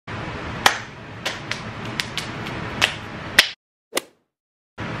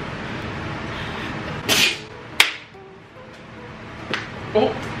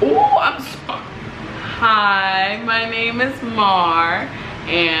I'm sorry. Hi, my name is Mar,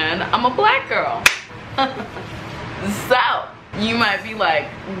 and I'm a black girl. So, you might be like,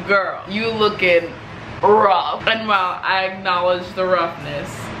 girl, you looking rough. And while I acknowledge the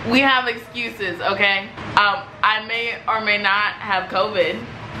roughness, we have excuses, okay? I may or may not have COVID.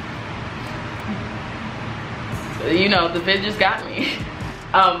 You know, the vid just got me.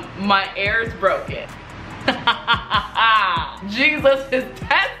 My air is broken. Jesus is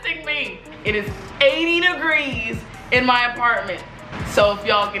testing me. It is 80 degrees in my apartment. So if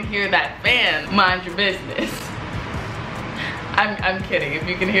y'all can hear that fan, mind your business. I'm kidding. If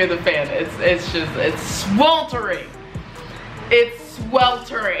you can hear the fan, it's sweltering. It's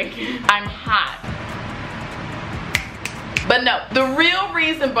sweltering. I'm hot. But no, the real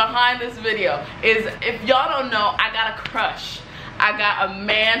reason behind this video is, if y'all don't know, I got a crush. I got a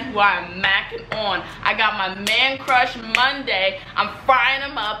man who I'm macking on. I got my man crush Monday. I'm frying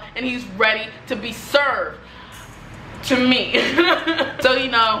him up and he's ready to be served to me. So,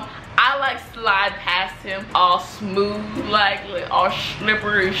 you know, I like slide past him all smooth, like all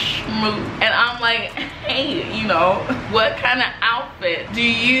slippery smooth. And I'm like, hey, you know, what kind of outfit do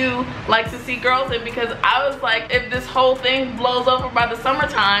you like to see girls in? Because I was like, if this whole thing blows over by the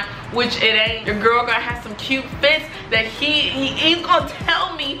summertime, which it ain't, your girl gonna have some cute fits that he ain't gonna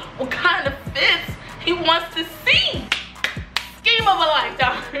tell me what kind of fits he wants to see. Scheme of a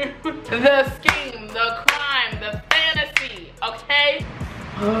lifetime. The scheme, the crime, the fantasy, okay?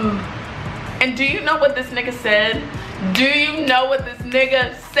 And do you know what this nigga said? Do you know what this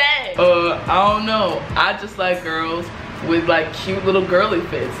nigga said? I don't know. I just like girls with like cute little girly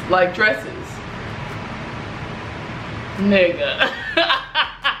fits, like dresses. Nigga.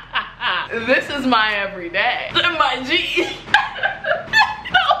 This is my everyday. My G.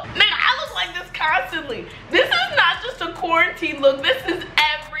 No, nigga, I look like this constantly. This is not just a quarantine look. This is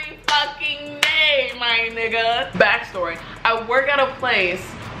every fucking day, my nigga. Backstory. I work at a place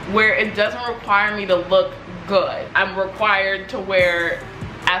where it doesn't require me to look good. I'm required to wear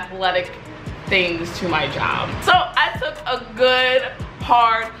athletic things to my job. So I took a good,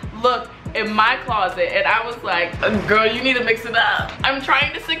 hard look in my closet and I was like, girl, you need to mix it up. I'm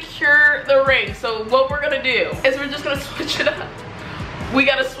trying to secure the ring. So what we're gonna do is we're just gonna switch it up. We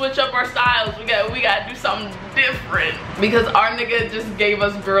gotta switch up our styles. We gotta do something different. Because our nigga just gave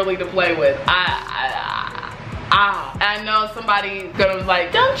us girly to play with. I know somebody gonna be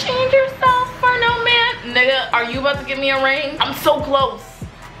like, don't change yourself for no man. Nigga, are you about to give me a ring? I'm so close.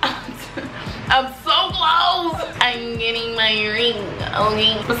 I'm so close. I'm getting my ring,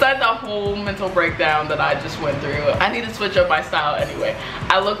 okay? Besides the whole mental breakdown that I just went through, I need to switch up my style anyway.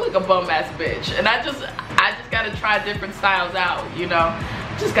 I look like a bum ass bitch. And I just gotta try different styles out, you know?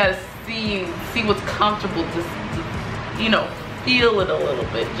 Just gotta see what's comfortable, just you know, feel it a little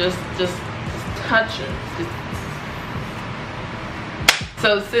bit. Just touch it.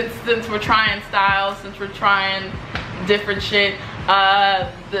 So since we're trying styles, since we're trying different shit,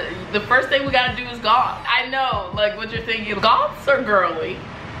 the first thing we gotta do is goth. I know, like, what you're thinking, goths are girly.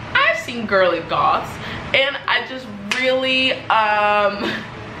 I've seen girly goths, and I just really have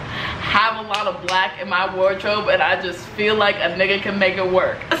a lot of black in my wardrobe, and I just feel like a nigga can make it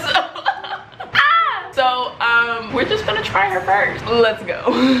work. So we're just gonna try her first. Let's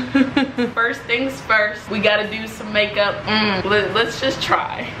go. First things first, we gotta do some makeup. Let's just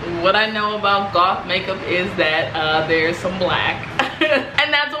try. What I know about goth makeup is that there's some black.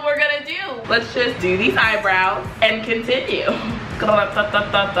 And that's what we're gonna do. Let's just do these eyebrows and continue.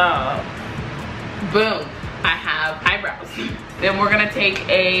 Boom, I have eyebrows. Then we're gonna take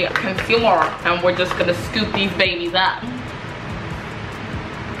a concealer and we're just gonna scoop these babies up.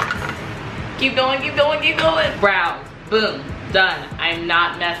 Keep going, keep going, keep going. Brows, boom, done. I'm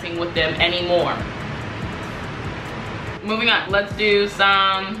not messing with them anymore. Moving on, let's do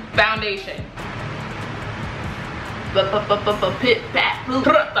some foundation. Fuck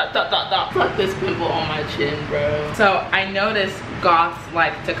this pimple on my chin, bro. So I noticed goths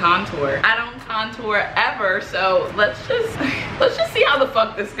like to contour. I don't contour ever, so let's just see how the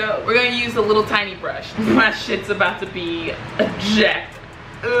fuck this goes. We're gonna use a little tiny brush. My shit's about to be ejected.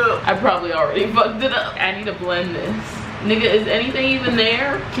 Ugh, I probably already fucked it up. I need to blend this. Nigga, is anything even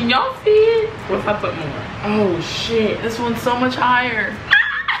there? Can y'all see it? What if I put more? Oh shit, this one's so much higher.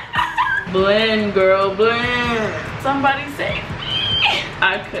 Blend, girl, blend. Somebody save me.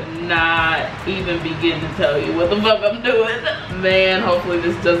 I could not even begin to tell you what the fuck I'm doing. Man, hopefully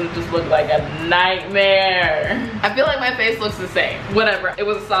this doesn't just look like a nightmare. I feel like my face looks the same. Whatever, it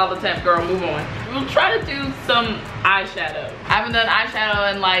was a solid attempt, girl, move on. We'll try to do some eyeshadow. I haven't done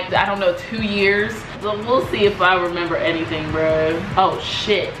eyeshadow in like, I don't know, 2 years. So we'll see if I remember anything, bro. Oh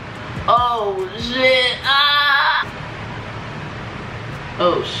shit. Oh shit, ah!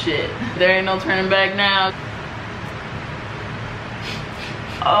 Oh shit, there ain't no turning back now.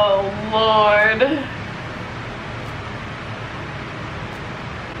 Oh Lord.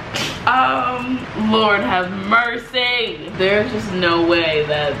 Lord have mercy. There's just no way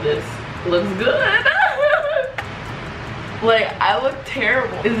that this looks good. Like, I look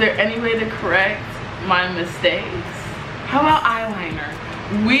terrible. Is there any way to correct my mistakes? How about eyeliner?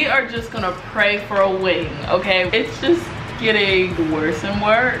 We are just gonna pray for a wing, okay? It's just getting worse and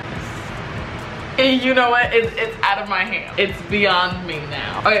worse. And you know what? It's out of my hand. It's beyond me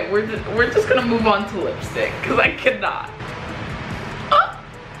now. Okay, we're just gonna move on to lipstick because I cannot.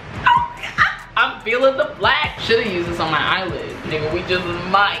 I'm feeling the black. Should have used this on my eyelid, nigga. We just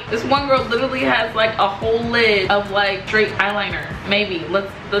might. This one girl literally has like a whole lid of like straight eyeliner. Maybe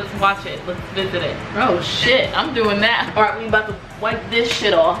let's watch it. Let's visit it. Oh shit, I'm doing that. All right, we about to wipe this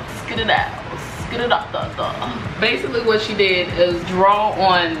shit off. Skid it out. Skid it up. Basically, what she did is draw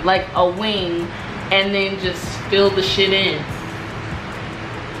on like a wing and then just fill the shit in.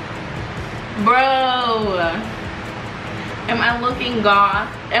 Bro. Am I looking goth?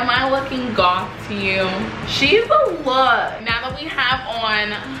 Am I looking goth to you? She's a look. Now that we have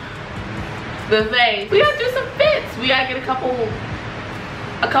on the face, we gotta do some fits. We gotta get a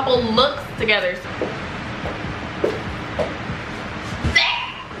couple looks together.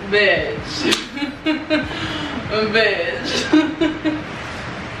 Bitch. Bitch.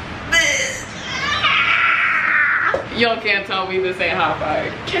 Bitch. Y'all can't tell me this ain't hot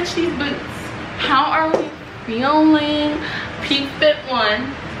fire. Catch these boots. How are we feeling? Peak Fit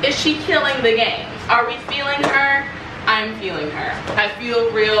 1. Is she killing the game? Are we feeling her? I'm feeling her. I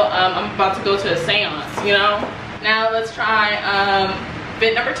feel real. I'm about to go to a seance, you know? Now let's try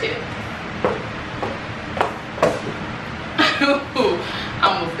fit number 2.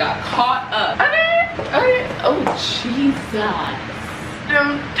 Almost got caught up. Okay. Oh Jesus.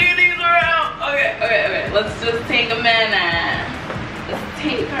 Them titties are out. Okay. Let's just take a minute. Let's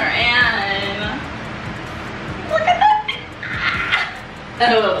take her in. Look at that.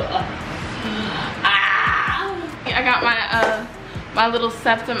 I got my little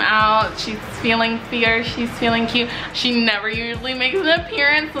septum out. She's feeling fierce. She's feeling cute. She never usually makes an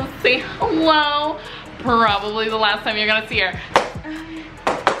appearance. Let's say hello. Probably the last time you're gonna see her.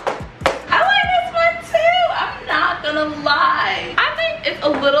 I like this one too. I'm not gonna lie. I think it's a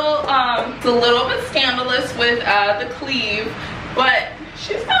little bit scandalous with the sleeve, but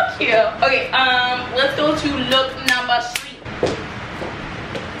she's so cute. Okay, let's go to look number 3.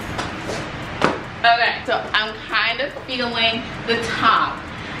 Okay, so I'm kind of feeling the top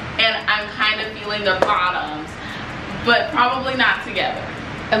and I'm kind of feeling the bottoms, but probably not together.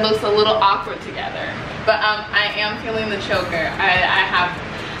 It looks a little awkward together, but I am feeling the choker. I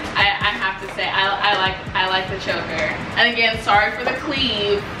have to say I like the choker. And again, sorry for the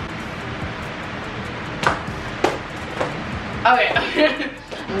cleave. Okay.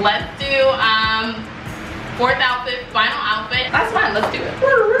 Let's do 4th outfit, final outfit. That's fine, let's do it.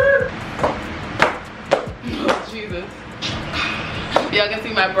 Oh Jesus. Y'all can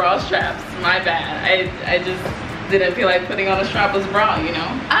see my bra straps. My bad. I just didn't feel like putting on a strapless bra, you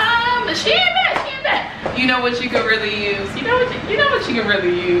know. She ain't bad. You know what you could really use? You know what you can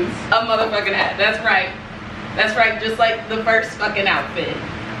really use? A motherfucking hat. That's right, just like the first fucking outfit.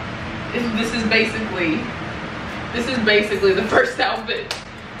 This is basically the first outfit.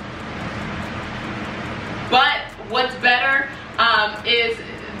 But what's better is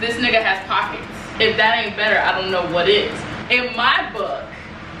this nigga has pockets. If that ain't better, I don't know what is. In my book,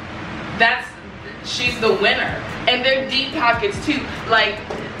 she's the winner. And they're deep pockets too. Like,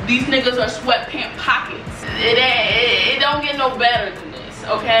 these niggas are sweatpant pockets. It don't get no better than this,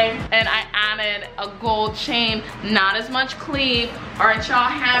 okay? And I added a gold chain, not as much cleave. Aren't y'all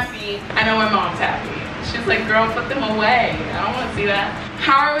happy? I know my mom's happy. She's like, girl, put them away. I don't want to see that.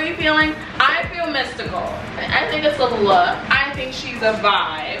 How are we feeling? I feel mystical. I think it's a look. I think she's a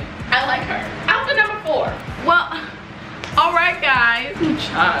vibe. I like her. Outfit number 4. Well, all right, guys. Ooh,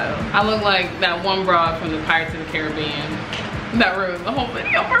 child. I look like that one broad from the Pirates of the Caribbean that ruined the whole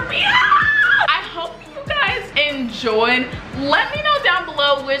video for me. I hope you guys enjoyed. Let me know down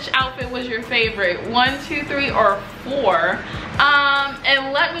below which outfit was your favorite, 1, 2, 3, or 4.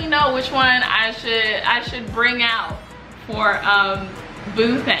 And let me know which one I should bring out for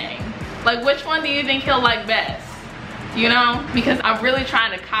boo thing? Like, which one do you think he'll like best? You know, because I'm really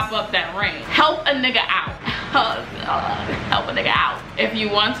trying to cop up that ring. Help a nigga out. Help a nigga out. If you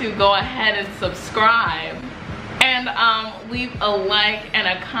want to, go ahead and subscribe. And leave a like and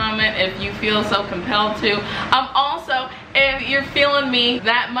a comment if you feel so compelled to. Also, if you're feeling me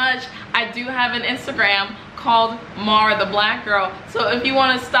that much, I do have an Instagram called Mara the Black Girl. So if you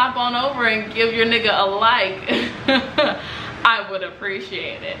want to stop on over and give your nigga a like, I would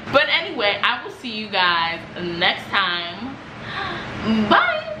appreciate it. But anyway, I will see you guys next time.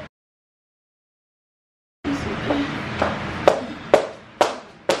 Bye.